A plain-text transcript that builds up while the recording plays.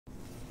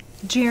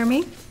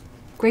Jeremy,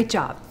 great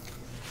job.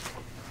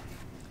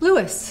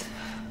 Lewis,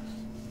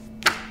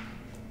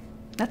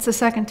 that's the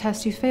second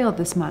test you failed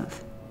this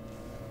month.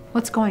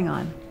 What's going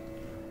on?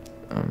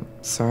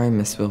 Sorry,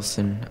 Miss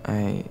Wilson.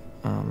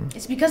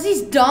 It's because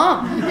he's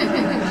dumb.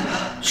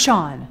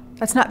 Sean,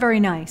 that's not very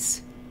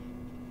nice.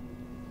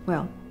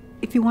 Well,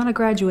 if you want to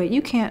graduate,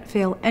 you can't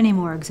fail any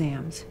more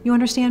exams. You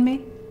understand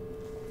me?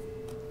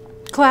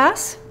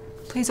 Class,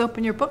 please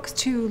open your books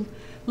to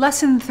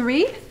Lesson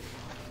 3.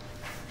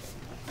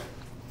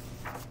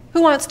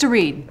 Who wants to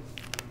read?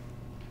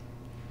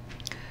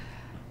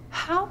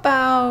 How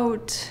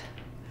about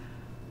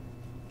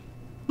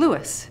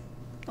Lewis?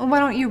 Well, why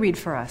don't you read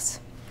for us?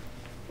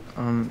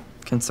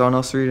 Can someone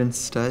else read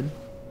instead?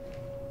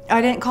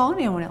 I didn't call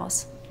anyone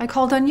else. I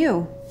called on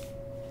you.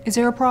 Is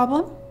there a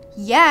problem?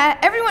 Yeah,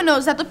 everyone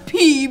knows that the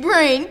pea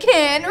brain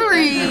can't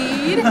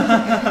read.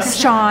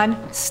 Sean,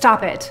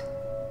 stop it.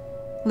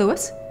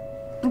 Lewis,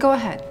 go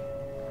ahead.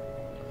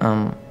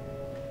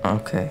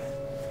 Okay.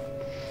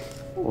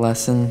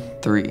 Lesson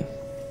 3.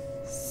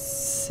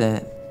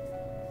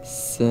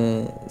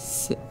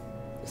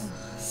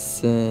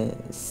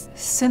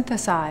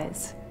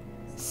 Synthesize.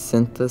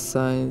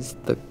 Synthesize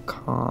the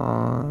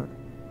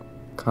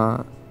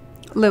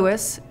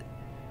Lewis,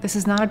 this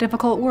is not a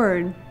difficult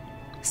word.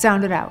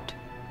 Sound it out.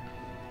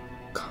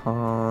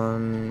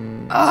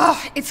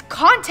 Ugh, it's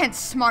content,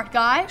 smart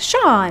guy.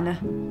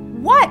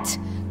 Sean! What?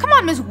 Come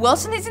on, Miss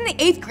Wilson, he's in the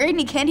 8th grade and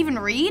he can't even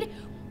read?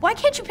 Why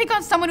can't you pick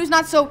on someone who's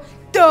not so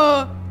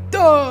dumb?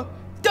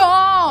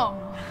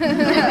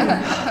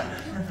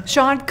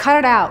 Sean, cut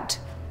it out.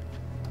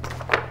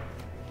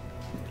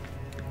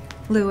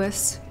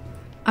 Lewis,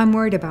 I'm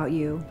worried about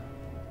you.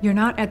 You're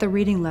not at the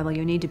reading level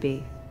you need to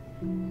be.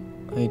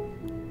 I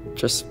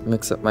just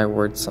mix up my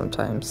words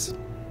sometimes.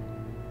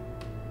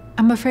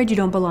 I'm afraid you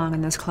don't belong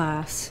in this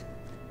class.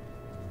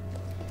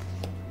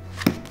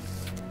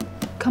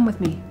 Come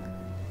with me.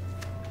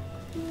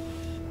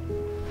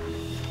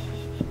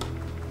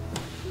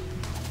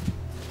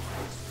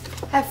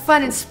 Have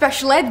fun in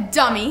special ed,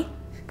 dummy.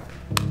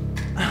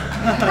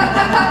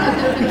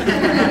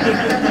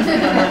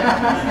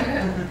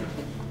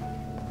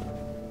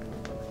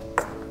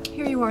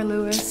 Here you are,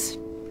 Lewis.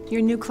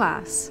 Your new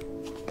class.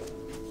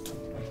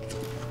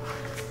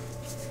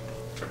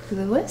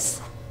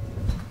 Lewis?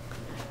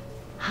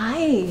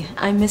 Hi,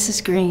 I'm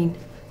Mrs. Green,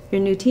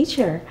 your new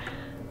teacher.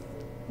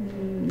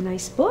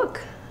 Nice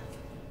book.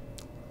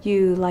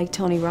 You like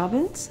Tony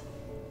Robbins?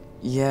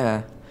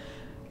 Yeah.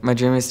 My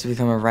dream is to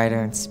become a writer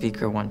and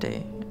speaker one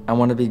day. I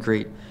want to be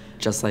great,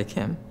 just like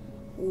him.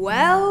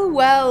 Well,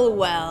 well,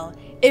 well.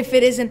 If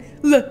it isn't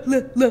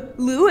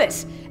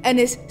Lewis and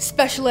his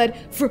special ed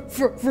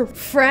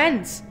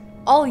friends,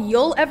 all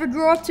you'll ever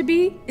grow up to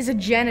be is a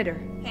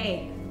janitor.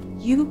 Hey,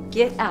 you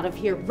get out of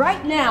here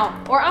right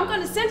now, or I'm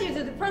going to send you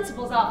to the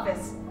principal's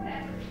office.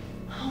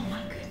 Oh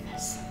my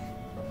goodness.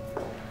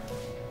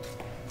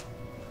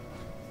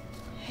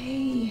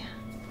 Hey,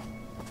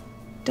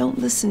 don't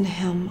listen to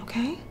him,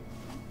 okay?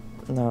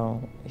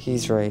 No,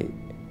 he's right.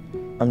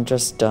 I'm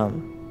just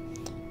dumb.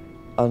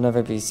 I'll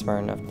never be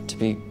smart enough to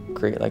be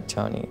great like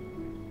Tony.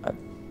 I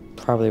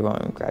probably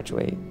won't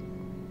graduate.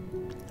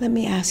 Let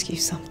me ask you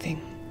something.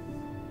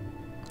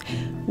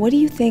 What do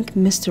you think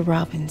Mr.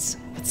 Robbins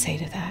would say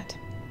to that?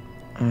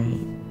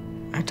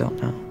 I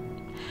don't know.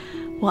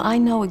 Well, I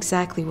know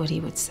exactly what he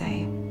would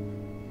say.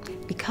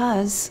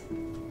 Because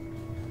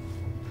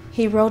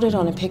he wrote it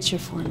on a picture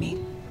for me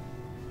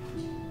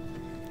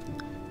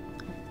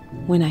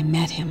when I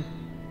met him.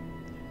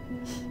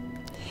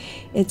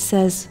 It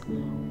says,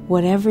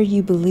 whatever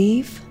you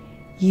believe,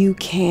 you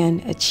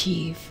can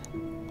achieve.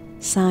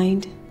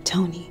 Signed,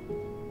 Tony.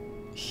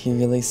 He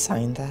really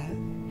signed that?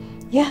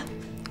 Yeah,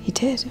 he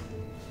did.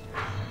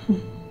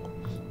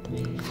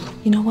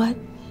 You know what?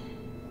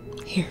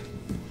 Here.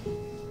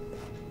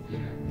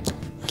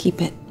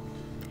 Keep it.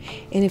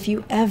 And if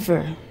you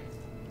ever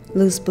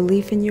lose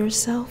belief in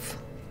yourself,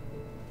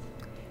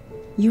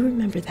 you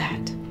remember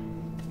that.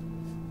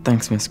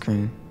 Thanks, Miss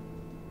Green.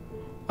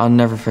 I'll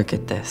never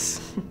forget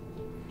this.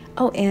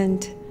 Oh,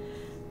 and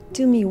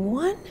do me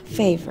one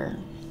favor.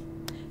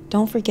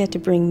 Don't forget to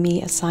bring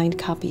me a signed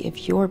copy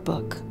of your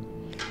book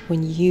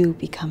when you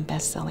become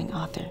best-selling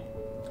author.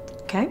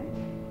 Okay?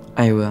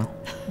 I will.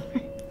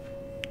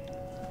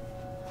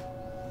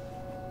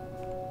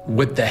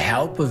 With the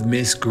help of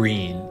Miss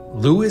Green,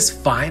 Lewis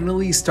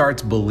finally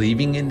starts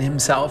believing in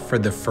himself for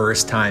the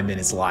first time in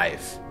his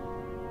life.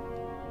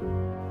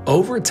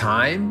 Over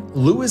time,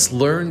 Lewis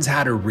learns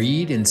how to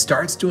read and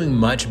starts doing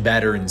much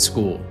better in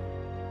school.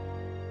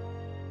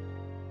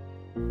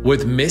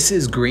 With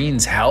Mrs.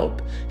 Green's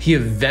help, he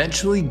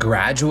eventually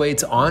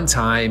graduates on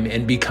time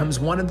and becomes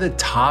one of the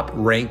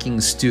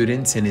top-ranking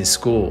students in his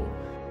school.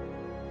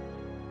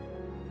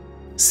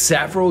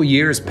 Several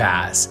years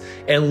pass,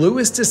 and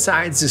Lewis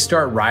decides to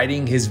start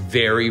writing his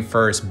very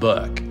first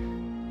book.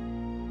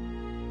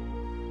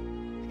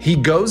 He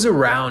goes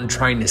around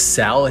trying to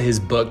sell his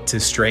book to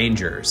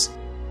strangers.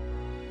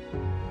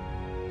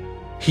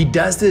 He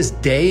does this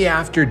day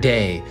after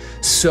day,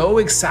 so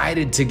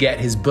excited to get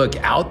his book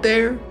out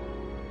there.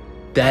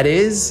 That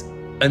is,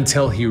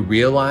 until he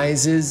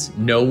realizes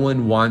no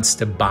one wants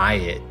to buy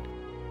it.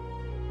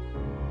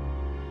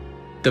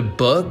 The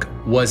book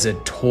was a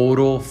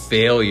total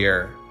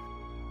failure.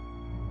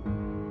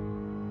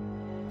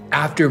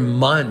 After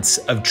months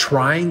of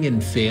trying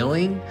and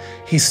failing,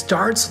 he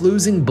starts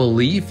losing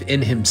belief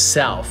in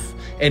himself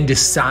and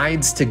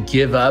decides to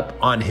give up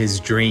on his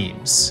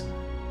dreams.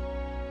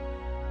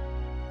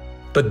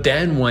 But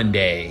then one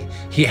day,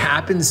 he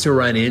happens to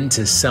run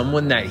into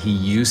someone that he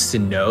used to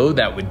know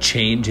that would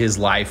change his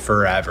life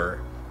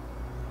forever.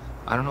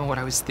 I don't know what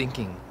I was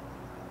thinking.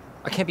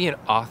 I can't be an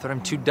author,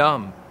 I'm too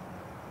dumb.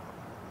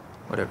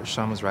 Whatever,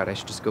 Sean was right, I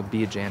should just go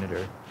be a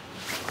janitor.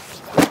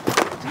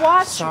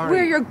 Watch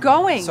where you're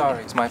going.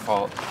 Sorry, it's my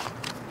fault.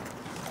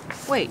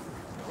 Wait.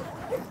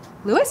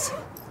 Louis?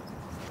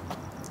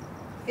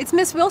 It's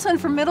Miss Wilson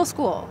from middle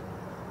school.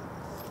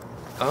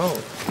 Oh.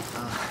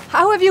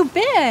 How have you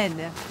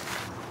been?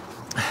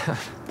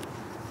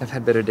 I've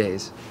had better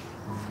days.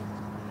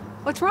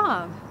 What's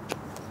wrong?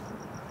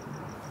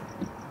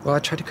 Well, I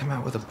tried to come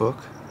out with a book,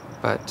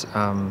 but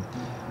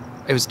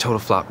it was a total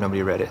flop.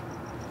 Nobody read it.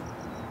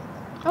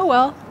 Oh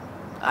well,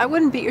 I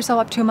wouldn't beat yourself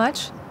up too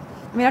much.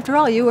 I mean, after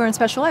all, you were in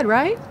special ed,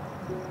 right?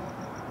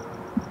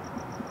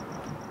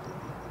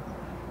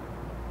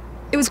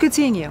 It was good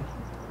seeing you.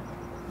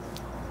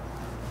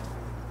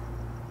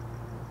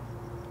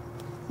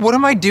 What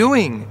am I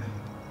doing?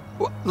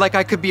 Like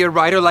I could be a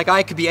writer, like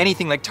I could be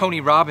anything like Tony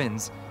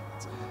Robbins.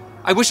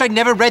 I wish I'd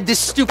never read this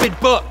stupid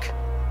book.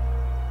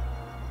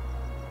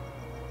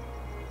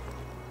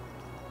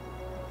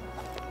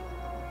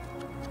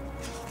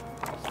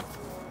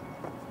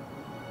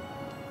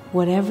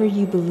 Whatever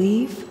you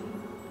believe,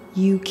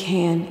 you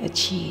can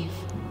achieve.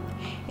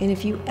 And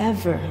if you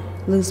ever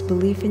lose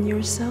belief in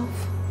yourself,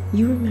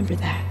 you remember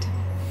that.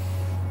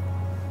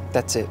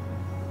 That's it.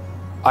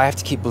 I have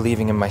to keep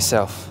believing in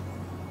myself.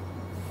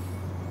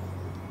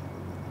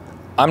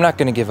 I'm not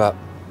gonna give up.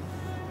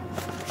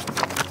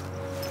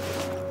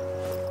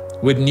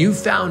 With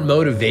newfound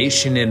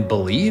motivation and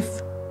belief,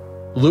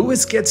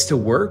 Louis gets to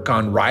work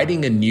on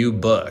writing a new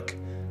book.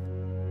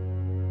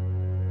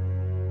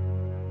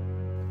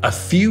 A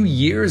few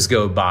years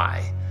go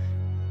by,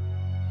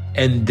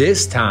 and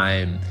this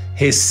time,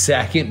 his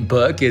second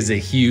book is a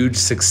huge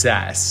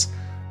success.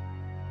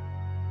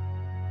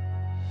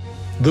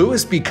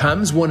 Louis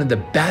becomes one of the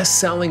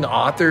best-selling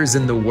authors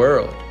in the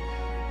world.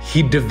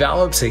 He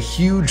develops a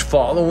huge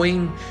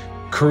following,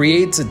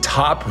 creates a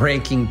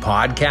top-ranking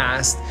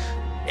podcast,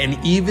 and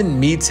even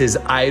meets his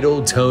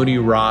idol, Tony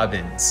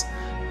Robbins.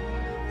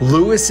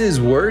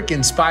 Louis's work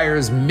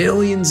inspires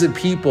millions of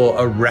people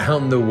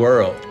around the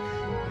world.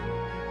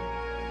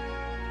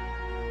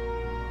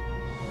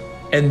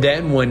 And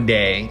then one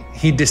day,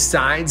 he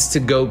decides to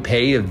go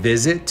pay a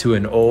visit to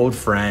an old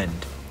friend.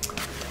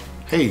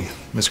 Hey,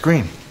 Miss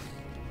Green.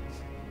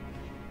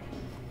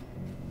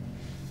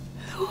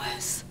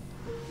 Louis.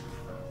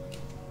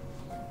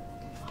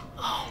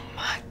 Oh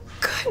my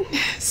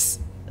goodness.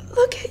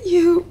 Look at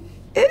you.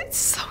 It's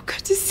so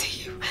good to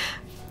see you.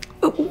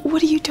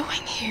 What are you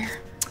doing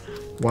here?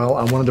 Well,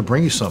 I wanted to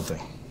bring you something.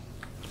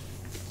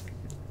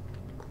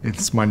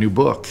 It's my new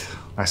book.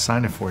 I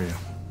signed it for you.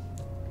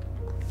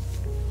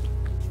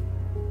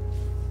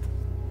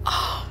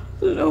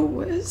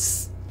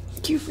 Louis,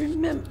 you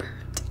remembered.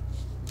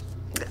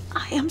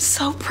 I am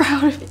so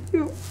proud of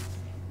you.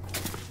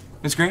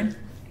 Miss Green,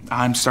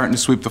 I'm starting to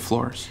sweep the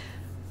floors.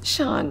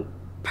 Sean,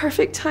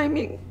 perfect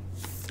timing.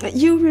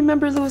 You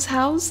remember Louis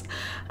House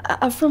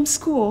from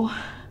school.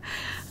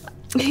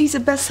 He's a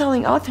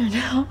best-selling author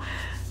now.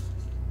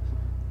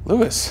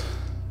 Louis.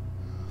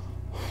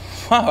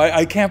 Wow,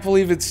 I can't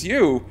believe it's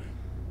you.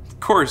 Of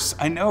course,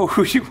 I know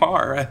who you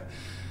are.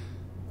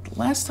 The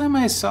last time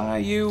I saw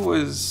you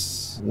was...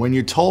 When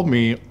you told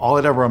me all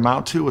it ever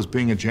amounted to was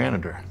being a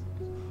janitor.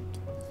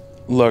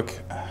 Look,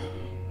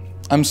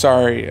 I'm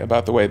sorry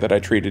about the way that I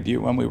treated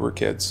you when we were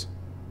kids.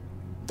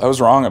 I was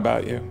wrong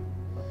about you.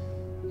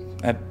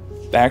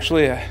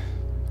 Actually,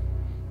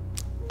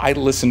 I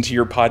listen to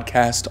your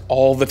podcast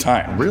all the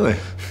time. Really?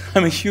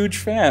 I'm a huge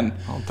fan.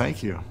 Oh,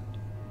 thank you.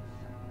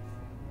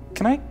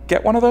 Can I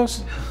get one of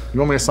those? You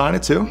want me to sign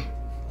it too?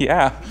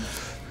 Yeah.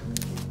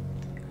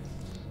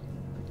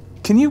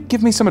 Can you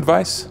give me some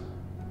advice?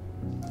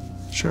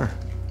 Sure.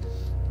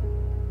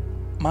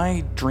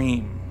 My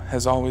dream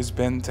has always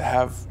been to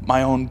have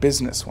my own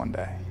business one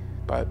day,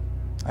 but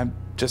I'm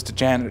just a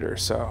janitor,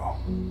 so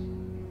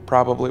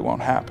probably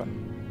won't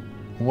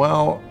happen.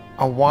 Well,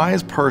 a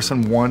wise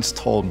person once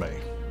told me,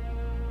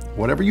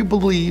 whatever you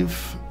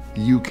believe,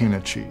 you can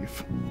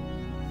achieve.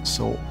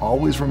 So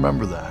always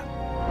remember that.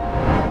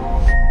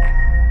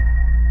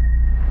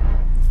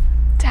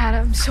 Dad,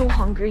 I'm so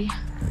hungry.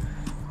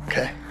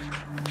 Okay.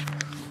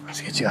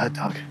 Let's get you a hot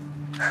dog.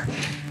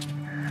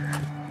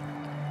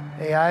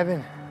 Hey,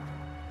 Ivan.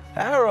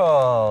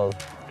 Harold!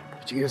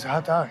 Did you get us a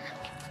hot dog?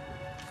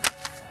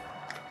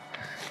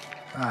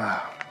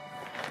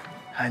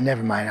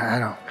 Never mind. I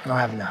don't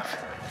have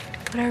enough.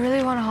 But I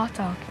really want a hot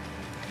dog.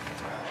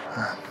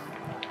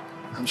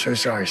 I'm so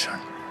sorry, son.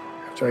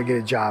 After I get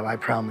a job, I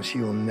promise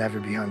you will never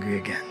be hungry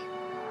again.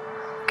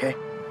 Okay?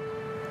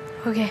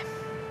 Okay.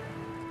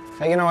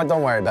 Hey, you know what?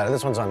 Don't worry about it.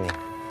 This one's on me.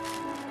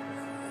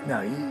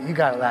 No, you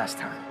got it last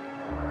time.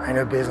 I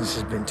know business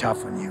has been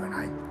tough on you, and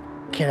I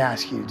can't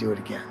ask you to do it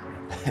again.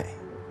 Hey,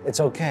 it's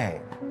okay.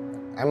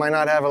 I might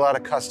not have a lot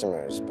of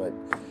customers, but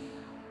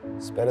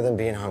it's better than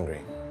being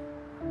hungry.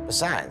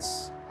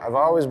 Besides, I've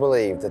always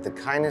believed that the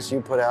kindness you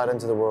put out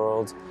into the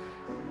world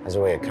has a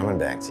way of coming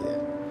back to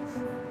you.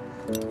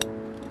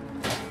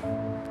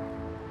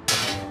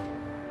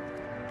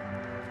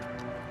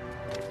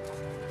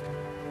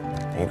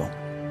 There you go.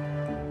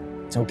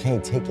 It's okay,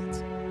 take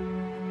it.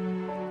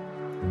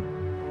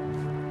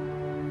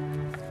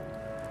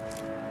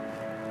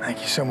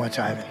 Thank you so much,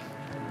 Ivan.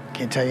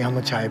 Can't tell you how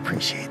much I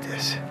appreciate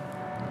this.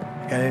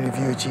 Got an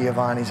interview at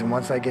Giovanni's, and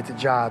once I get the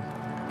job,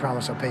 I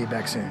promise I'll pay you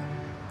back soon.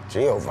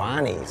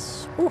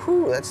 Giovanni's.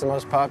 Woohoo, that's the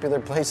most popular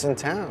place in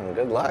town.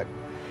 Good luck.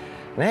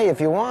 And hey,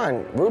 if you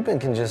want, Ruben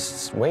can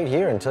just wait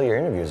here until your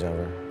interview's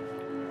over.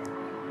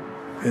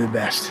 You're the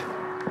best.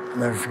 I'll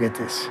never forget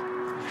this.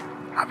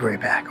 I'll be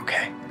right back,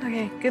 okay?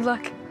 Okay, good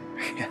luck.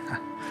 Yeah.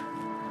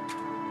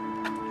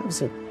 Have a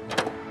seat.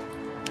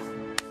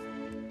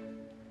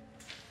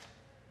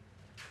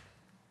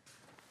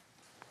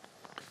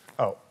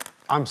 Oh,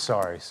 I'm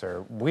sorry,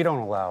 sir. We don't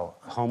allow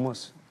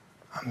homeless.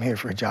 I'm here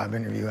for a job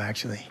interview,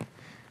 actually.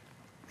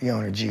 The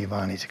owner,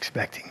 Giovanni's,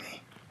 expecting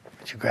me.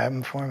 Would you grab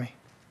him for me?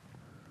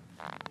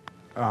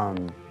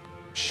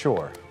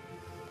 Sure.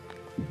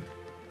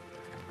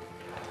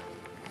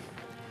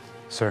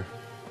 Sir,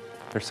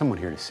 there's someone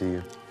here to see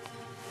you.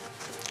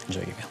 Enjoy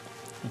your meal.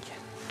 Thank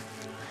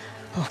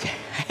you. Okay.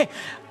 Hey,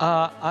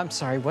 I'm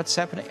sorry, what's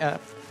happening?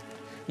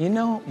 You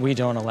know we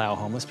don't allow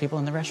homeless people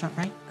in the restaurant,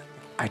 right?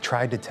 I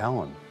tried to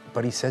tell him,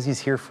 but he says he's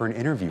here for an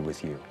interview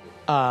with you.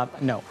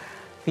 No.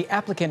 The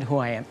applicant who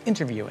I am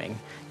interviewing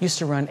used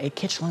to run a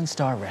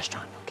Michelin-star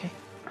restaurant, okay?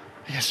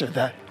 Yes, sir,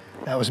 that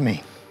was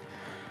me.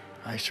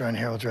 I used to run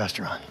Harold's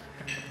restaurant.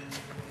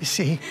 You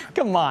see?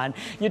 Come on,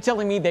 you're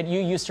telling me that you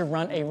used to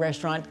run a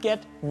restaurant?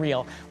 Get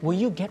real. Will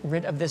you get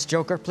rid of this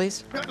joker,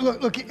 please?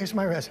 Look, here's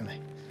my resume.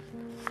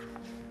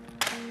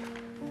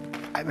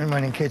 I've been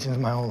running kitchens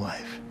my whole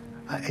life.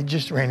 I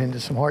just ran into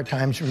some hard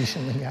times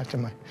recently after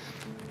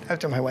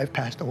my wife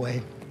passed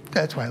away.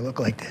 That's why I look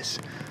like this.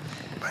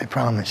 But I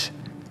promise,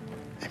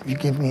 if you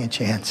give me a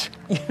chance.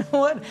 You know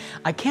what?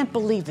 I can't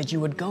believe that you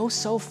would go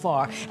so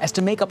far as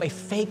to make up a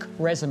fake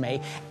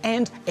resume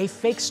and a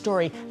fake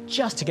story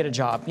just to get a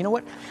job. You know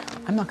what?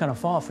 I'm not gonna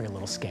fall for your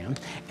little scam,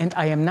 and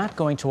I am not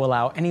going to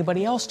allow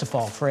anybody else to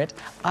fall for it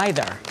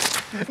either.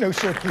 No,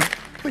 sir,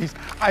 please.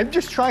 I'm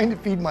just trying to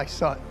feed my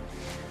son.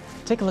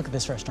 Take a look at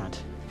this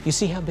restaurant. You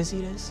see how busy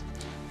it is?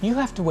 You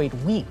have to wait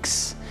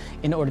weeks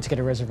in order to get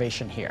a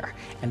reservation here.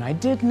 And I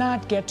did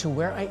not get to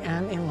where I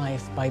am in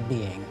life by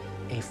being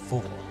a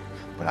fool.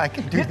 But I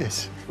can do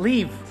this.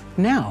 Leave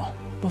now,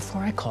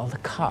 before I call the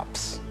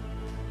cops.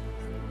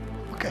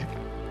 Okay.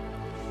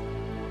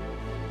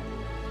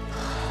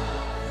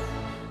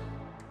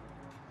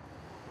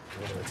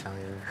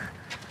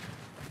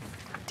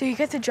 Do you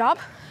get the job?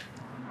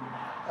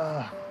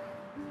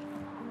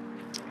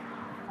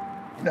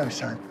 No,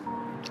 son.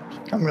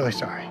 I'm really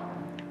sorry.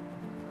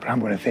 But I'm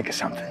gonna think of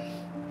something.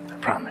 I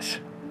promise.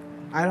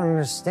 I don't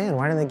understand.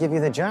 Why didn't they give you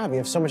the job? You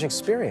have so much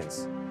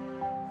experience.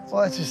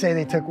 Well, let's just say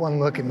they took one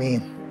look at me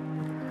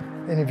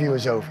and the interview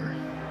was over.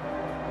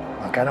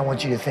 Look, I don't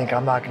want you to think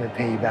I'm not gonna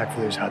pay you back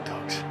for those hot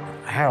dogs.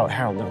 Harold,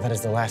 no, that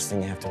is the last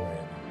thing you have to worry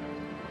about.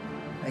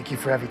 Thank you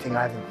for everything,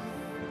 Ivan.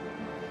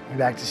 I'll be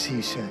back to see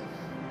you soon.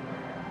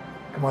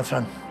 Come on,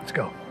 son, let's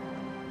go.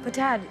 But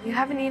Dad, you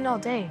haven't eaten all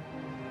day.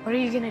 What are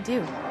you gonna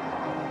do?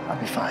 I'll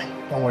be fine.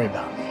 Don't worry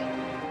about me.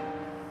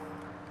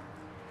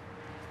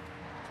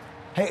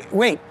 Hey,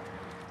 wait.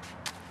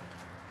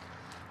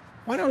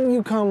 Why don't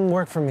you come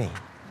work for me?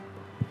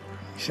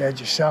 You said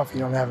yourself you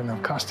don't have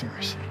enough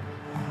customers.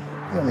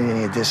 You don't need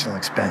any additional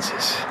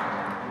expenses.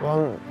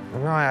 Well,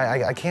 no,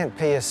 I can't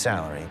pay you a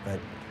salary, but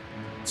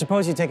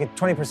suppose you take a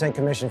 20%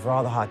 commission for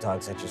all the hot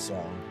dogs that you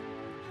sell.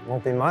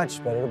 Won't be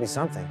much, but it'll be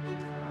something.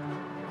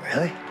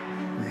 Really?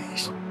 Are you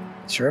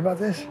sure about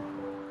this?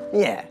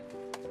 Yeah.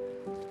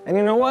 And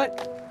you know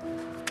what?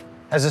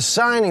 As a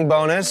signing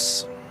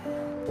bonus,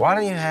 why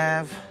don't you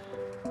have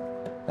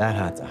that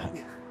hot dog?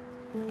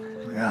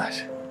 Oh my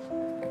gosh.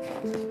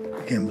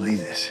 I can't believe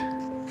this.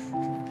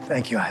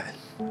 Thank you, Ivan.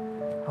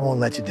 I won't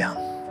let you down.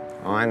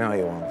 Oh, I know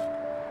you won't.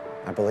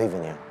 I believe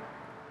in you.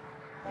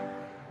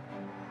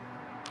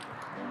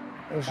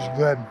 This is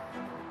good.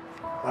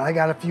 But I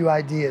got a few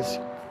ideas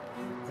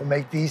to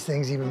make these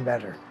things even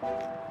better.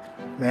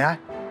 May I?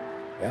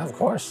 Yeah, of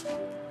course.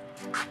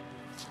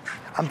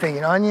 I'm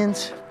thinking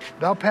onions,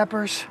 bell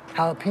peppers,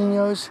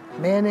 jalapenos,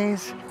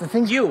 mayonnaise, the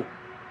things. You!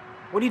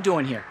 What are you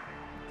doing here?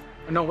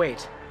 Oh, no,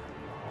 wait.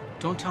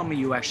 Don't tell me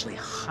you actually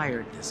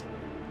hired this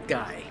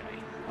guy.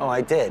 Oh,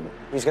 I did.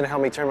 He's gonna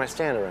help me turn my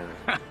stand around.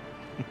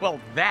 Well,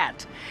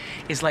 that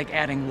is like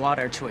adding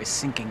water to a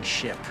sinking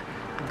ship.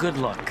 good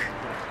luck.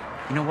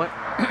 You know what?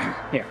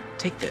 Here,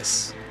 take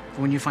this.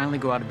 For when you finally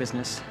go out of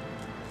business,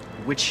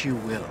 which you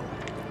will.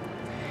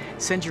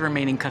 Send your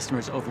remaining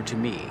customers over to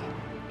me,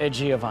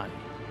 Giovanni.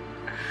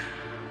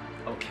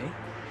 Okay,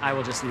 I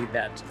will just leave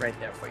that right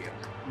there for you.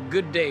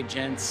 Good day,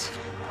 gents.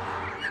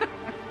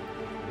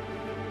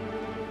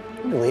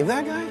 You believe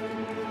that guy?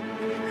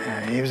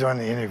 Yeah, he was the one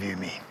that interviewed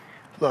me.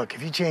 Look,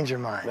 if you change your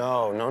mind...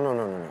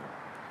 No.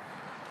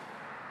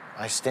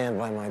 I stand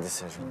by my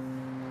decision.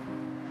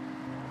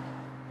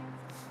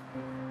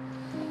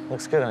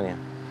 Looks good on you.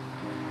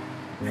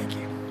 Thank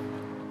you.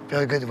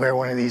 Feel good to wear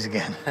one of these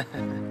again.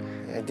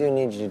 I do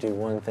need you to do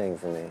one thing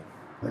for me.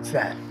 What's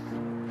that?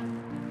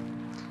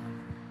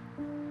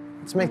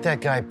 Let's make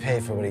that guy pay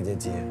for what he did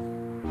to you.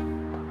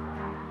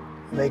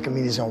 Make him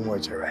eat his own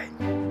words, all right.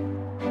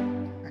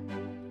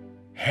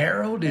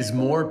 Harold is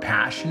more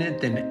passionate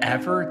than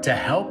ever to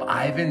help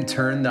Ivan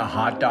turn the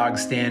hot dog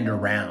stand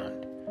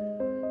around.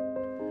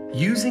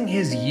 Using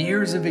his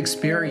years of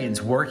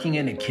experience working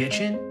in a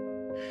kitchen,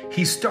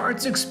 he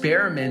starts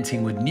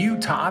experimenting with new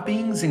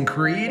toppings and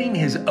creating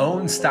his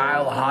own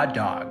style hot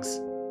dogs.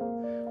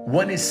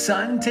 When his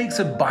son takes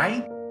a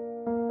bite,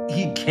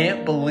 he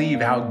can't believe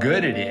how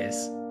good it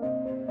is.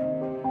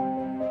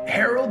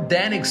 Harold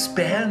then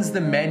expands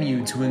the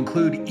menu to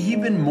include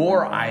even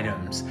more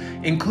items,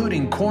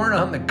 including corn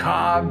on the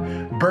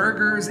cob,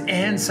 burgers,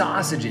 and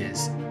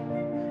sausages.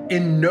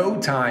 In no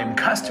time,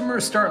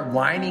 customers start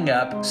lining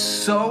up,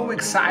 so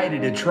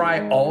excited to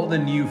try all the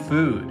new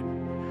food.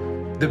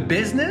 The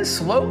business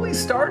slowly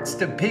starts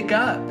to pick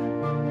up.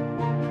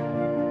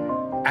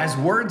 As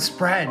word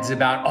spreads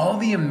about all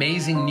the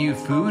amazing new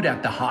food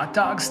at the hot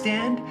dog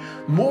stand,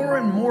 more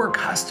and more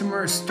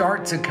customers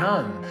start to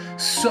come,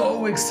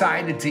 so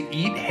excited to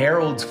eat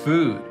Harold's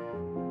food.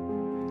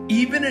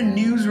 Even a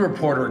news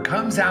reporter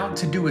comes out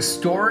to do a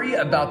story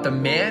about the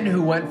man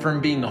who went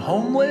from being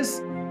homeless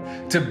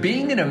to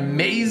being an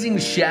amazing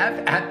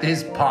chef at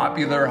this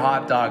popular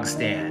hot dog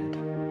stand.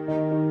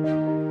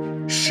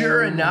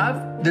 Sure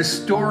enough, the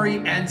story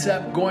ends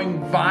up going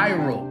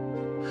viral,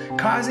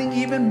 causing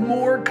even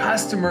more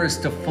customers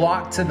to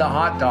flock to the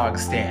hot dog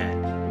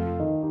stand.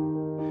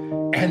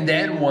 And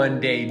then one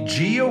day,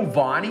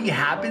 Giovanni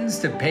happens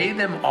to pay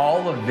them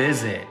all a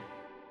visit.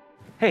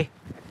 Hey,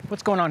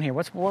 what's going on here?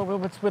 What's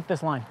with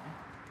this line?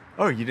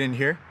 Oh, you didn't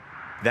hear?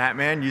 That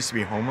man used to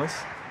be homeless,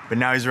 but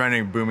now he's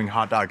running a booming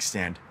hot dog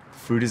stand.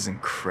 Food is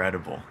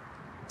incredible.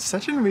 It's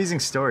such an amazing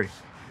story.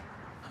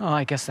 Oh,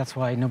 I guess that's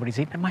why nobody's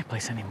eating at my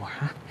place anymore,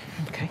 huh?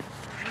 Okay.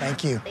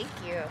 Thank you. Thank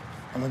you.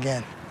 Come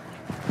again.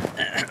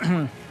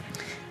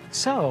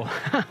 So,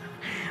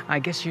 I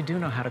guess you do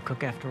know how to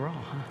cook after all,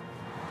 huh?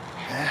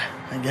 Yeah,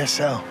 I guess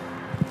so.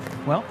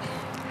 Well,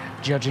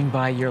 judging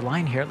by your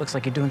line here, it looks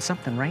like you're doing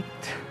something right.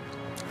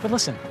 But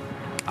listen,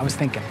 I was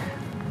thinking,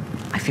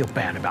 I feel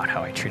bad about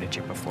how I treated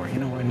you before, you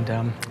know,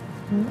 and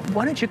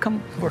why don't you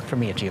come work for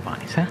me at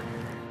Giovanni's, huh?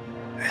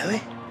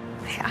 Really?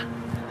 Yeah.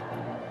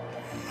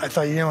 I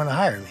thought you didn't want to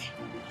hire me.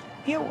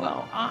 Yeah,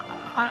 well,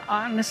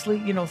 honestly,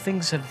 you know,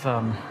 things have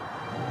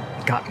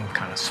gotten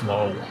kind of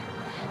slow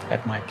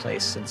at my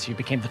place since you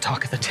became the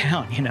talk of the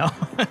town, you know?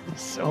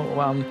 So,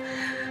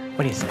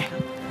 what do you say?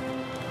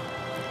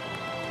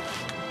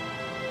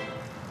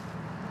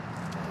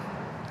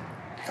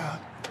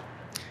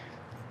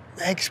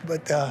 Thanks,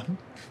 but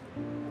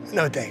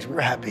no thanks.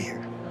 We're happy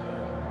here.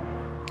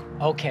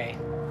 Okay,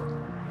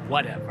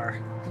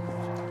 whatever.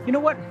 You know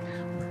what?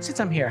 Since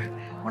I'm here,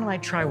 why don't I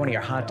try one of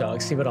your hot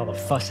dogs, see what all the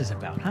fuss is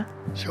about, huh?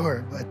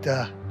 Sure, but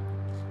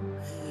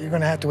you're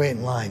gonna have to wait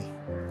in line.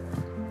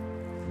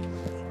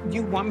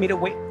 You want me to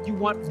wait? You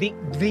want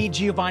the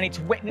Giovanni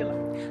to wait?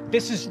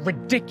 This is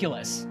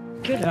ridiculous.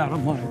 Get out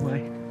of my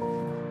way.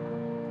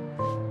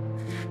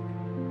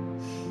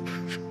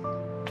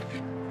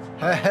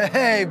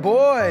 Hey,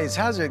 boys,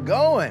 how's it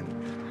going?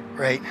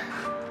 Great.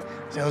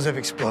 Sales have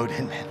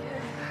exploded, man.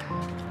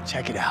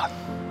 Check it out.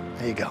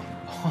 There you go.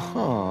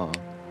 Oh.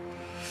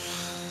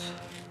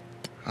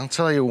 I'll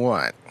tell you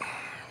what.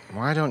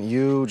 Why don't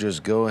you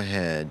just go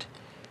ahead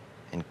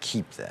and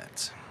keep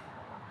that?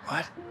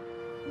 What?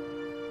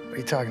 What are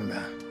you talking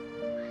about?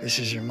 This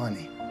is your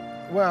money.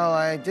 Well,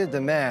 I did the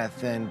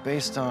math, and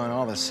based on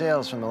all the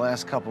sales from the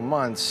last couple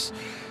months,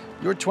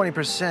 your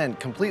 20%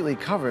 completely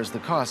covers the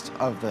cost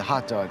of the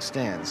hot dog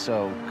stand.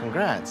 So,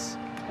 congrats.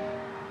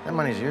 That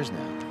money's yours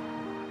now.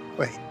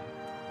 Wait.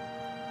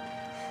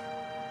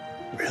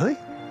 Really?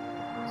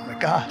 Oh my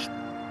gosh.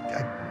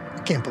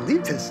 I can't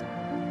believe this.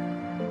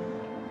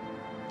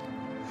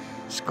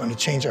 It's going to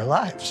change our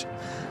lives.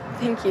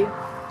 Thank you.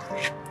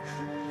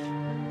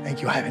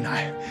 Thank you, Ivan.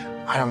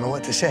 I don't know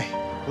what to say.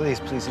 Please,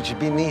 please, it should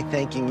be me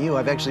thanking you.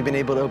 I've actually been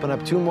able to open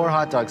up 2 more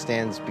hot dog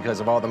stands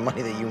because of all the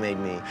money that you made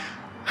me.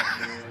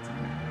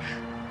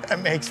 That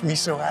makes me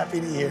so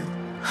happy to hear.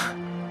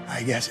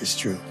 I guess it's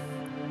true.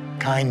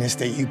 Kindness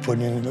that you put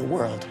into the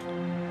world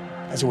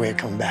has a way of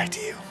coming back to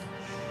you.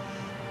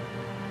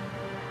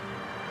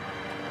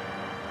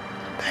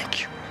 Thank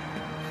you.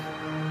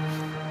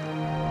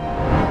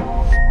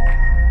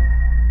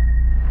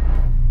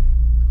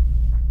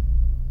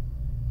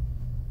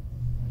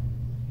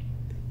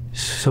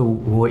 So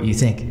what do you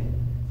think?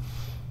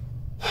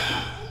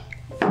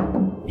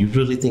 You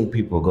really think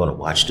people are gonna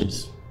watch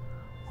this?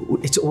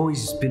 It's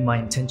always been my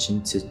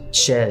intention to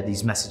share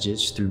these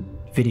messages through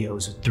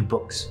videos or through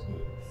books.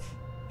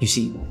 You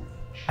see,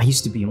 I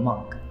used to be a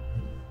monk.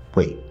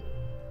 Wait,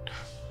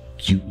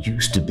 you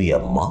used to be a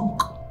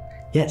monk?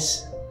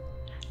 Yes,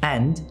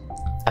 and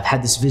I've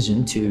had this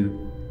vision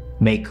to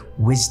make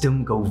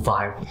wisdom go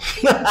viral.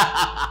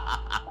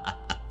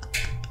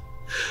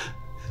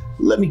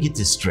 Let me get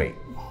this straight.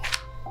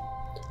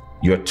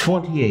 You're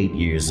 28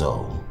 years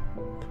old.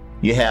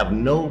 You have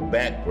no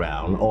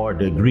background or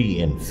degree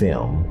in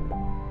film.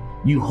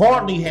 You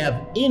hardly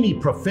have any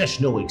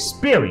professional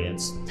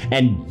experience,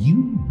 and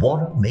you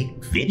want to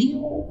make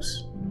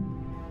videos?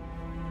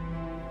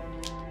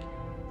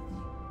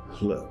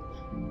 Look,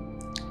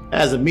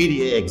 as a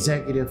media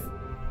executive,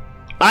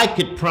 I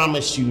could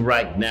promise you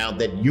right now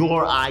that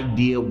your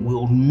idea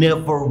will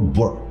never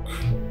work.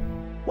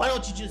 Why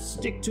don't you just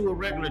stick to a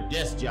regular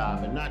desk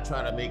job and not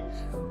try to make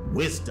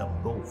wisdom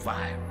go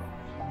viral?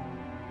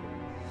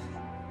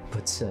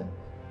 But sir,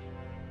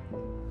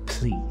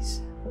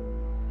 please,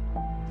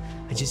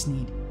 I just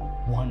need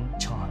one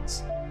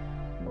chance.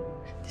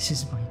 This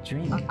is my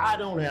dream. I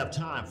don't have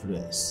time for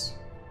this.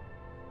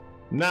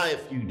 Now,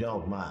 if you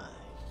don't mind.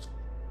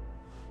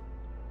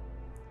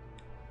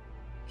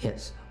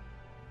 Yes.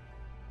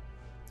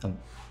 I'm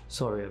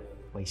sorry I've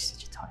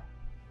wasted your time.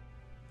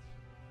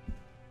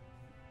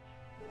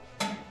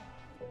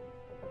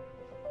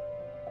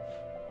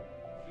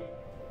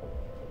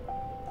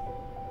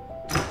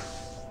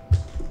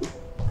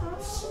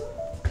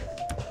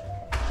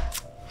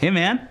 Hey,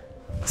 man.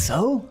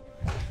 So?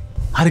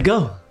 How'd it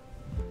go?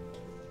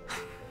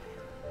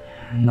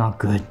 Not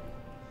good.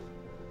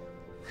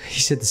 He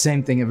said the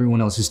same thing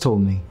everyone else has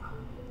told me.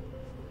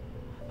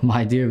 My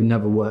idea would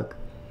never work.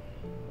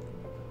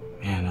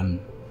 Man,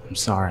 I'm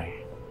sorry.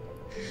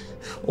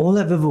 All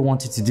I've ever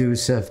wanted to do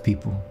is serve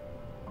people.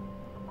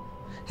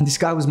 And this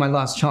guy was my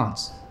last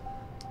chance.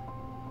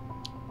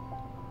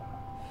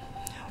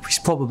 He's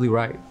probably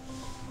right.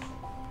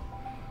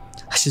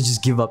 I should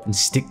just give up and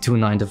stick to a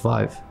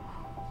 9-to-5.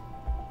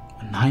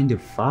 A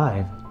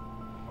 9-to-5?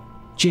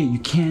 Jay, you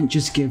can't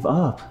just give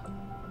up.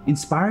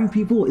 Inspiring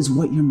people is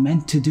what you're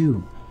meant to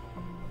do.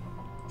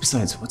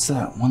 Besides, what's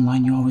that one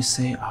line you always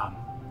say?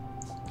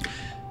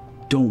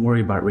 Don't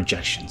worry about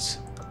rejections.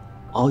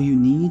 All you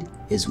need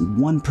is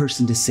one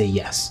person to say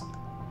yes.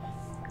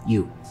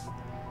 You.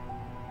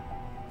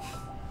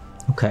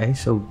 Okay,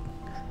 so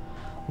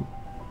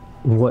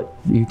what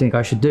do you think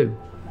I should do?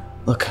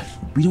 Look,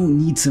 we don't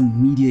need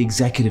some media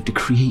executive to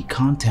create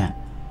content.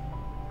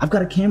 I've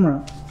got a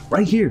camera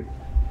right here.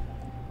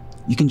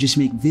 You can just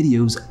make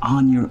videos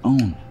on your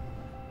own.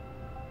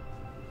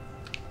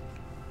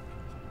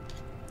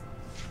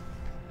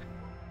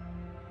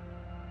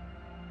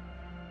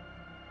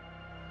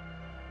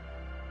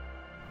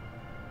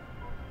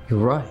 You're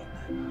right.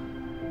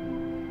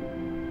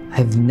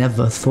 I've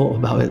never thought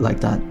about it like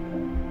that.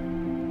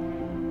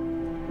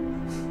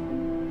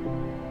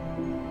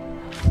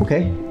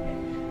 Okay.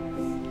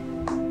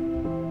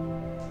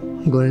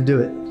 I'm going to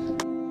do it.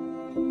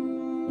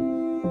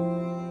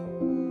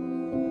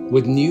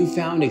 With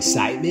newfound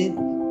excitement,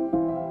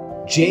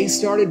 Jay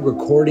started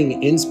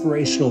recording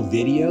inspirational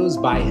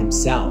videos by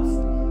himself.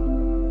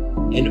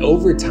 And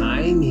over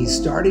time, he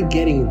started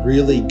getting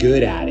really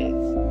good at it.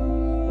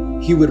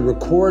 He would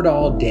record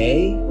all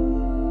day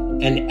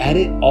and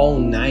edit all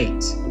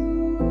night.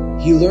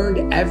 He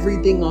learned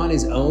everything on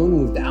his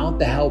own without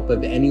the help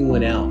of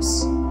anyone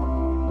else.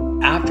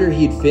 After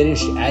he'd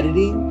finished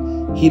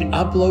editing, he'd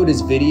upload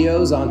his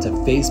videos onto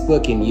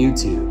Facebook and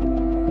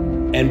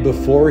YouTube. And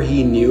before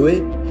he knew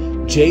it,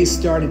 Jay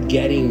started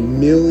getting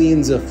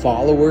millions of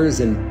followers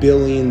and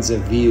billions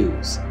of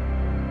views.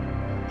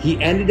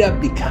 He ended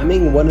up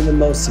becoming one of the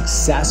most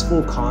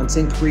successful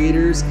content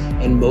creators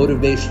and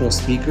motivational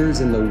speakers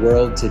in the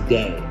world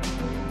today.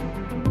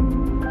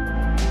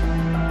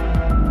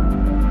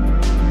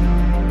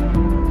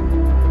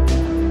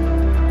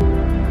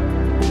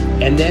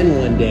 And then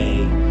one day,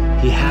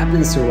 he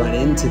happens to run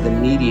into the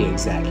media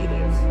executive.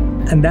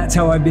 And that's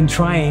how I've been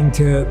trying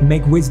to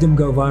make wisdom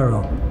go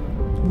viral.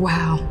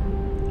 Wow,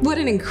 what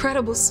an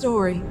incredible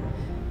story.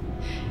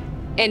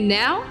 And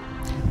now,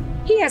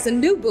 he has a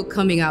new book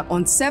coming out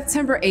on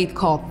September 8th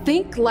called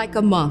Think Like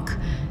a Monk.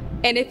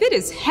 And if it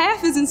is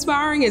half as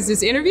inspiring as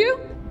this interview,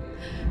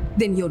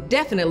 then you'll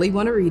definitely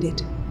want to read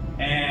it.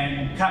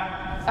 And cut.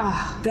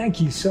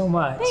 Thank you so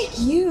much. Thank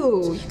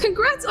you.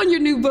 Congrats on your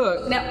new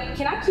book. Now,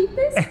 can I keep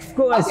this? Of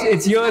course, okay.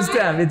 It's yours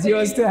to have. It's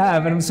yours to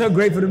have. And I'm so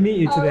grateful to meet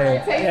you today.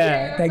 Right, take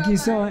care. Thank you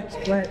so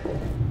much. Bye.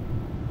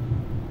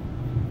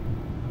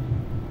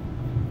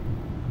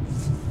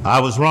 I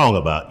was wrong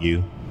about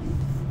you.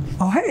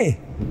 Oh, hey.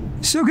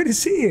 So good to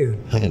see you.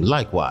 And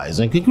likewise,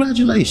 and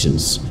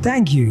congratulations.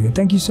 Thank you.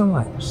 Thank you so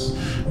much.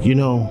 You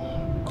know,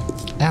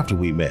 after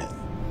we met,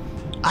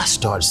 I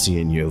started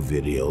seeing your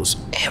videos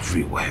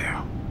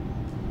everywhere.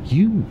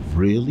 You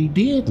really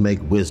did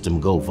make wisdom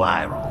go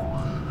viral.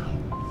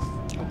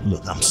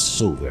 Look, I'm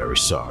so very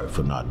sorry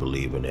for not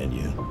believing in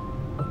you.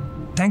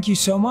 Thank you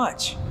so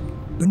much.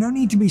 But no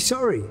need to be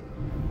sorry.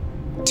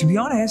 To be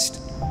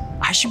honest,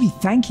 I should be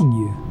thanking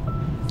you.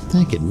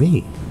 Thanking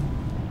me?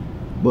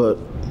 But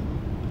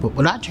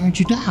I turned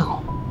you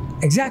down.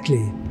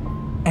 Exactly.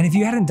 And if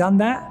you hadn't done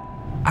that,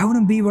 I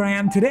wouldn't be where I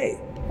am today.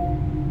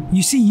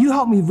 You see, you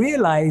helped me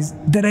realize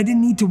that I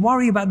didn't need to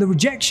worry about the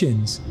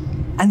rejections.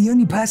 And the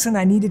only person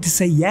I needed to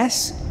say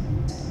yes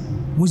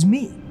was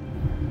me.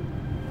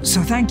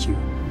 So thank you.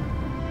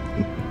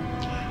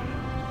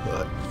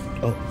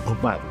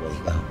 By the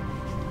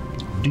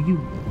way,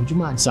 would you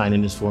mind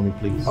signing this for me,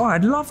 please? Oh,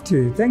 I'd love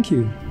to. Thank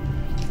you.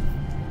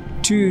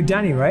 To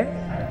Danny, right?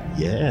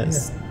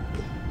 Yes.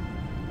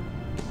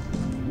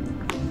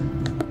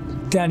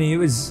 Danny, it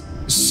was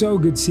so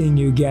good seeing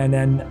you again,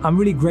 and I'm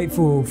really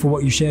grateful for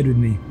what you shared with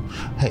me.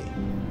 Hey,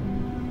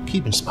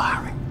 keep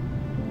inspiring.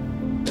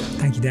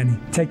 Thank you, Danny.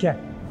 Take care.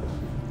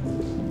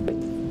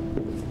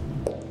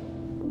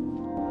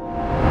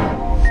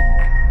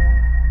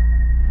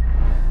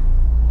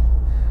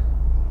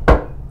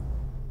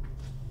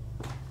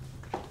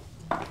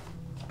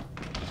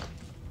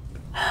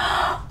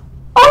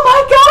 Oh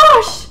my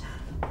gosh!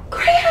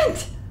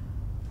 Grant!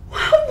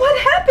 What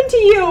happened to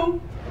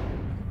you?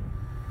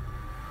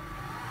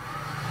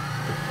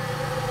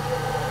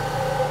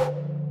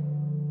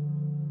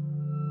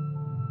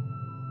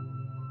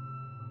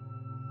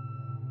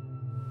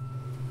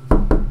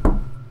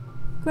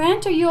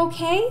 Grant, are you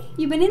okay?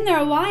 You've been in there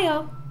a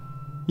while.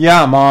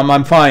 Yeah, Mom,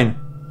 I'm fine.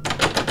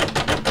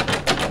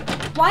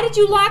 Why did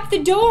you lock the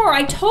door?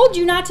 I told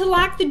you not to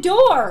lock the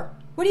door.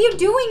 What are you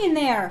doing in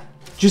there?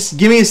 Just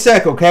give me a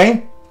sec,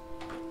 okay?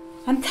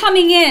 I'm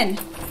coming in.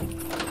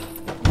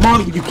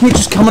 Mom, you can't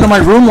just come into my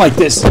room like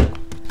this.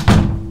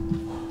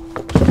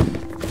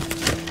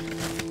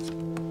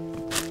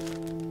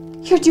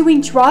 You're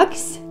doing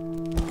drugs?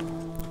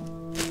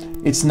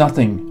 It's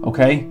nothing,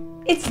 okay?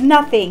 It's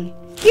nothing.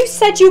 You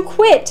said you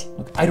quit.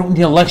 Look, I don't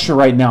need a lecture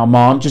right now,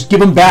 Mom. Just give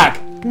them back.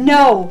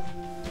 No.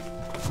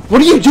 What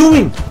are you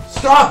doing?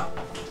 Stop!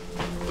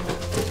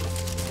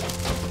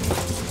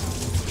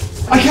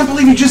 I can't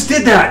believe you just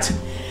did that!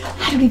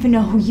 I don't even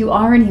know who you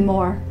are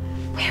anymore.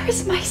 Where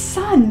is my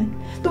son?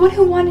 The one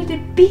who wanted to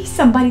be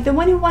somebody, the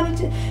one who wanted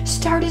to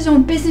start his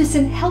own business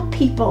and help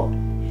people.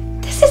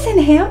 This isn't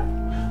him.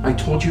 I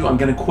told you I'm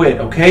gonna quit,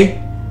 okay?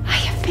 I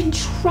have been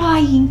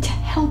trying to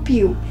help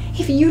you.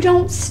 If you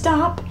don't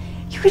stop,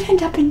 you could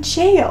end up in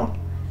jail.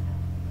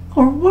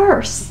 Or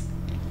worse.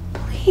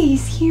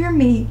 Please hear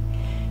me.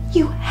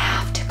 You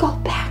have to go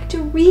back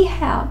to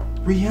rehab.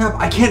 Rehab?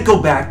 I can't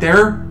go back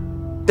there.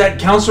 That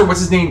counselor,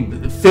 what's his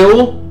name?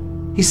 Phil?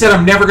 He said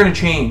I'm never gonna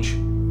change.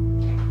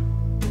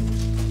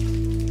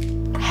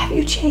 Have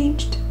you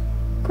changed,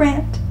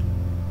 Grant?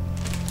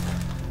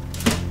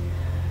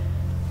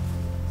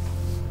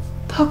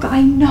 Look,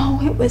 I know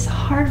it was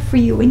hard for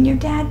you when your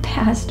dad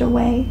passed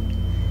away.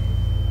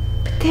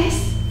 But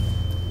this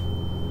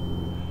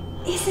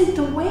isn't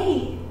the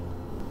way.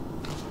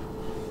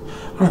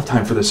 I don't have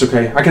time for this,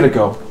 okay? I gotta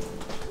go.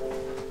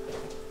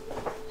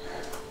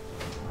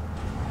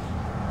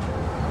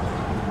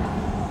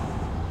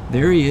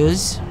 There he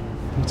is.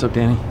 What's up,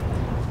 Danny?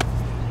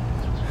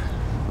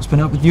 What's been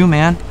up with you,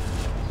 man?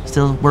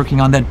 Still working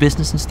on that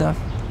business and stuff?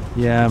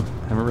 Yeah,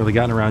 haven't really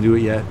gotten around to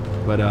it yet,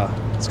 but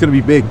it's gonna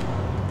be big.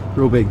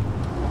 Real big.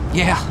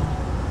 Yeah,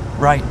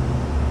 right.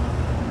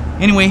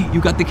 Anyway, you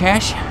got the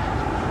cash?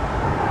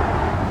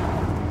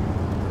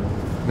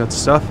 Got the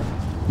stuff?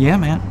 Yeah,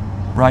 man.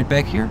 Right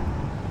back here.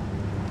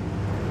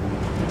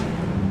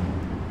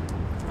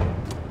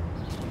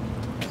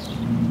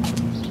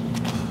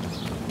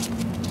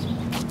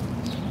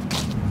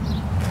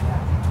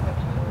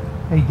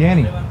 Hey,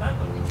 Danny.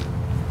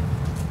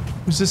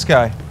 Who's this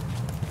guy?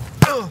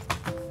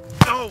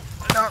 No,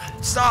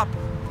 stop.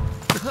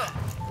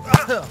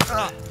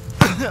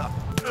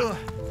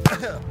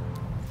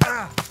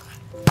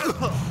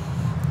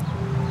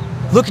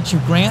 Look at you,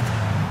 Grant.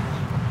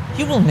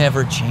 You will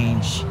never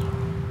change.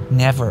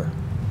 Never.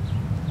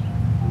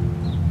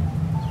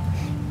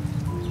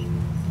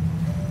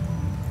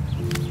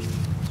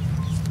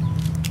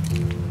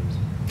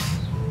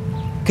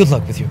 Good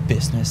luck with your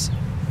business.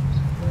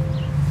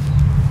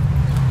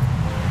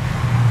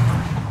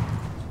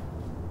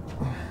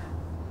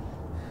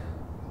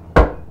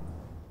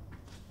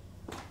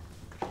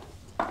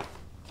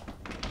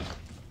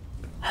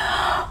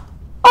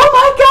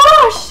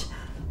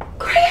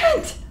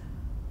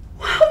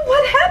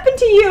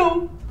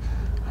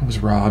 I was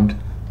robbed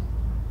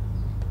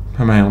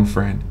by my own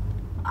friend.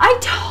 I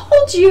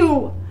told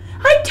you!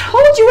 I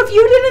told you if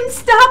you didn't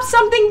stop,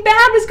 something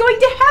bad was going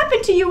to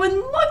happen to you, and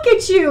look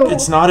at you!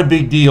 It's not a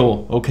big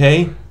deal,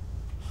 okay?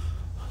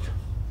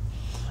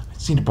 I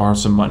just need to borrow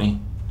some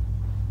money.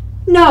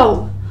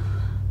 No.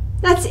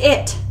 That's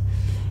it.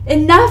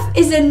 Enough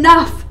is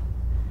enough.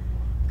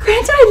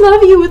 Grant, I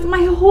love you with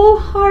my whole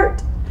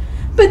heart,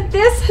 but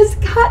this has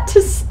got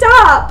to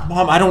stop.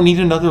 Mom, I don't need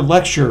another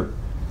lecture.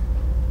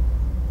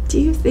 Do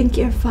you think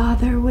your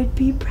father would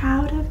be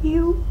proud of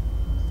you?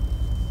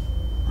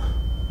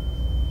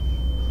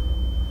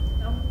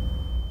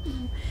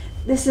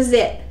 This is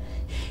it.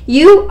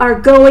 You are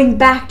going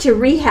back to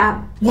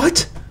rehab.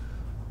 What?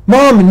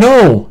 Mom,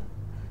 no!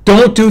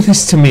 Don't do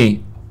this to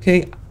me,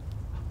 okay?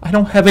 I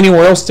don't have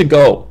anywhere else to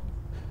go.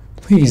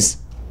 Please.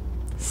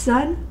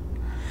 Son,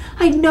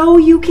 I know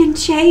you can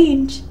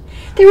change.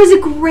 There is a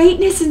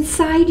greatness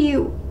inside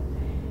you.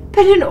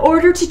 But in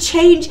order to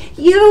change,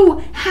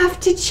 you have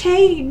to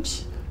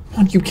change.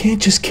 Mom, you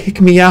can't just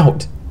kick me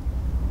out.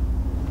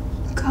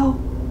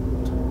 Go.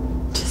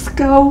 Just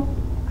go.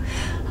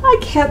 I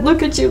can't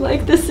look at you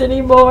like this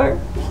anymore.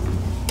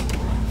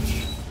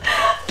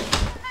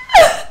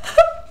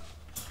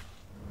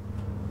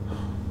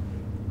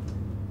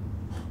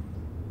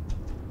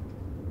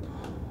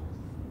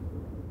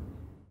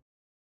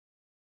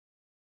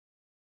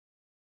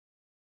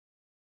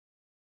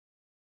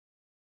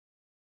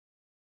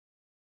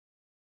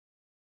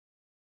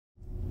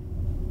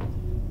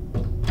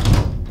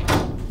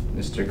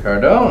 Mr.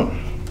 Cardone.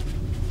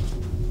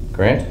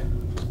 Grant?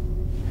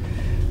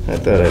 I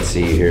thought I'd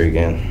see you here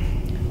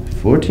again.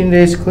 14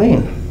 days clean.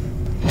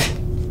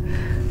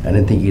 I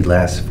didn't think you'd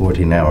last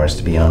 14 hours,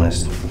 to be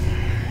honest.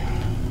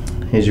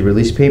 Here's your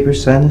release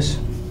papers, sign this.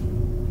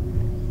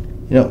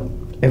 You know,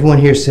 everyone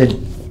here said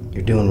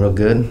you're doing real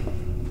good,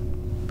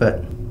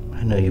 but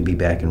I know you'll be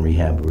back in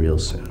rehab real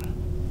soon.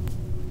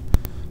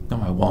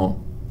 No, I won't.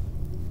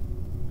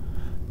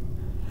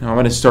 You know, I'm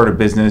gonna start a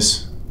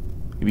business,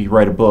 maybe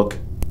write a book.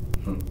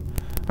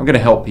 I'm gonna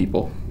help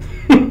people.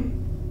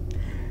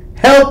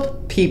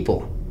 Help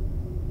people.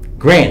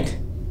 Grant,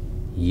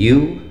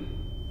 you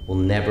will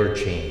never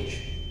change.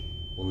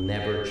 Will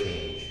never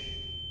change.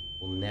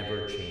 Will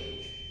never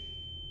change.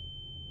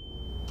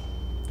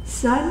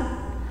 Son,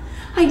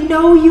 I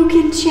know you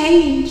can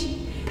change.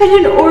 But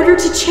in order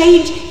to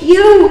change,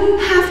 you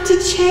have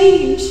to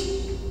change.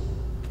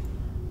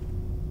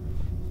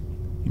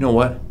 You know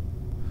what?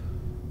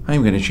 I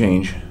am gonna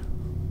change.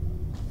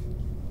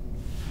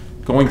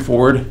 Going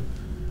forward,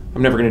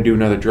 I'm never gonna do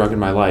another drug in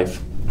my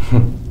life.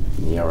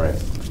 Yeah,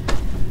 right.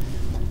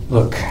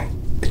 Look,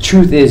 the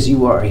truth is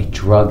you are a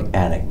drug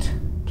addict.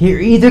 You're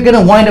either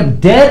gonna wind up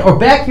dead or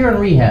back here in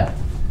rehab.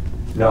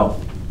 No.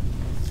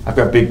 I've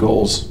got big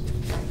goals.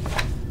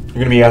 You're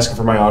gonna be asking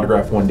for my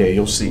autograph one day,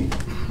 you'll see.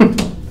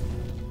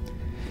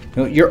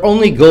 No, your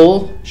only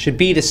goal should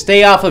be to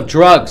stay off of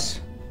drugs.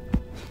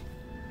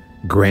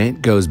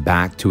 Grant goes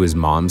back to his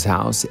mom's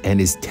house and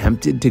is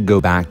tempted to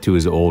go back to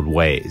his old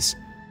ways.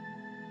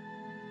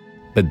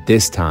 But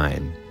this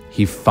time,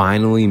 he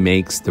finally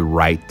makes the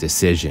right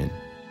decision.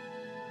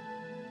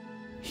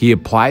 He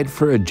applied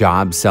for a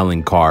job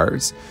selling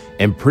cars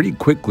and pretty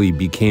quickly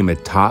became a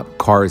top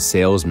car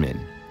salesman.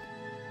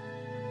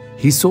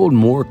 He sold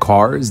more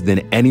cars than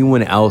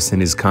anyone else in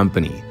his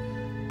company,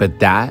 but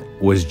that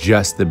was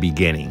just the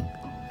beginning.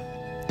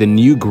 The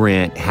new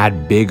Grant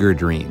had bigger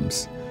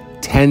dreams,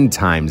 10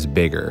 times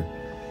bigger.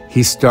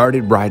 He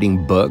started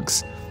writing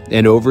books,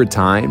 and over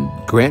time,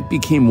 Grant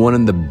became one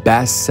of the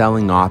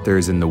best-selling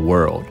authors in the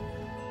world.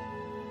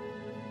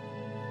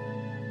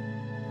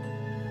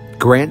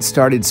 Grant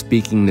started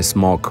speaking to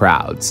small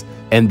crowds,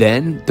 and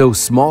then those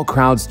small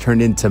crowds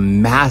turned into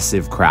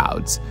massive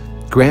crowds.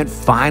 Grant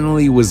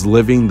finally was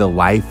living the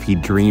life he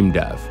dreamed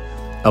of,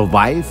 a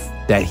life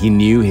that he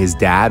knew his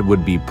dad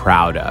would be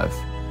proud of.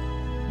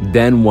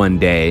 Then one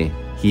day,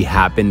 he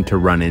happened to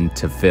run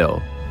into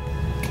Phil.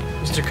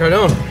 Mr.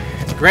 Cardone,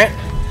 it's Grant.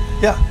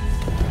 Yeah.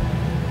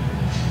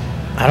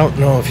 I don't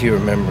know if you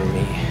remember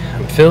me.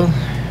 I'm Phil,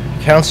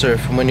 counselor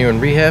from when you were in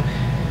rehab.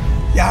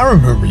 Yeah, I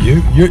remember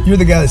you. You're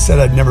the guy that said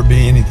I'd never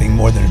be anything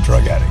more than a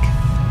drug addict.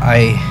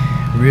 I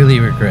really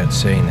regret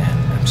saying that.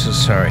 I'm so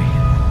sorry.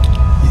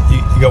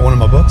 You got one of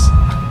my books?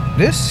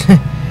 This?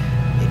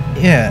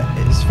 Yeah,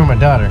 it's for my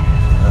daughter.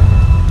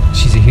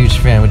 She's a huge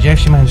fan. Would you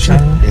actually mind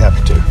signing? Be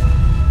happy to.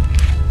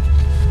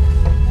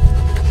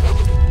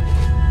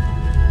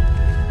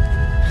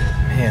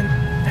 Man,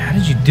 how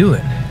did you do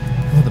it?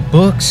 All the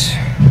books,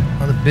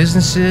 all the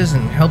businesses,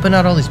 and helping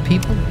out all these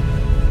people?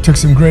 Took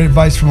some great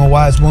advice from a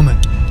wise woman.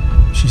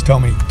 She's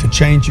told me to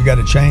change, you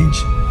gotta change,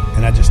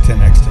 and I just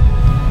 10x'd it.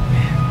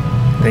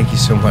 Man, thank you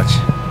so much.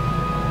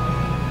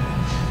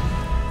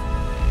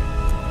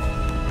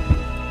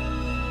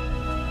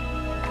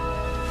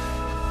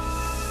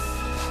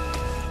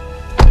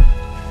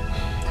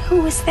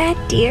 Who was that,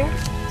 dear?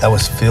 That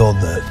was Phil,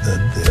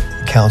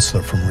 the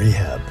counselor from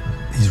rehab.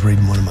 He's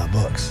reading one of my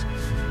books.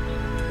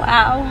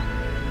 Wow.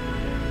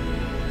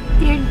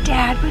 Your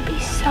dad would be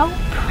so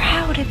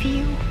proud of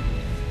you.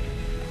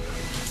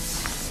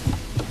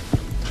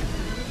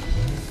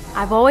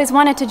 I've always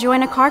wanted to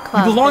join a car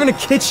club. You belong in a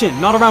kitchen,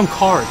 not around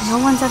cars. No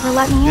one's ever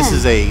let me in. This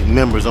is a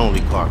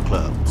members-only car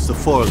club. It's the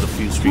four of the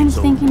few streets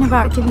I'm thinking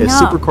about giving If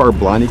up. Supercar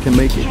Blondie can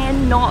make it,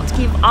 Cannot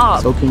give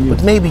up. so can you.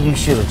 But maybe you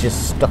should have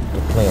just stuck to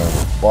playing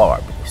with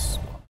Barbie.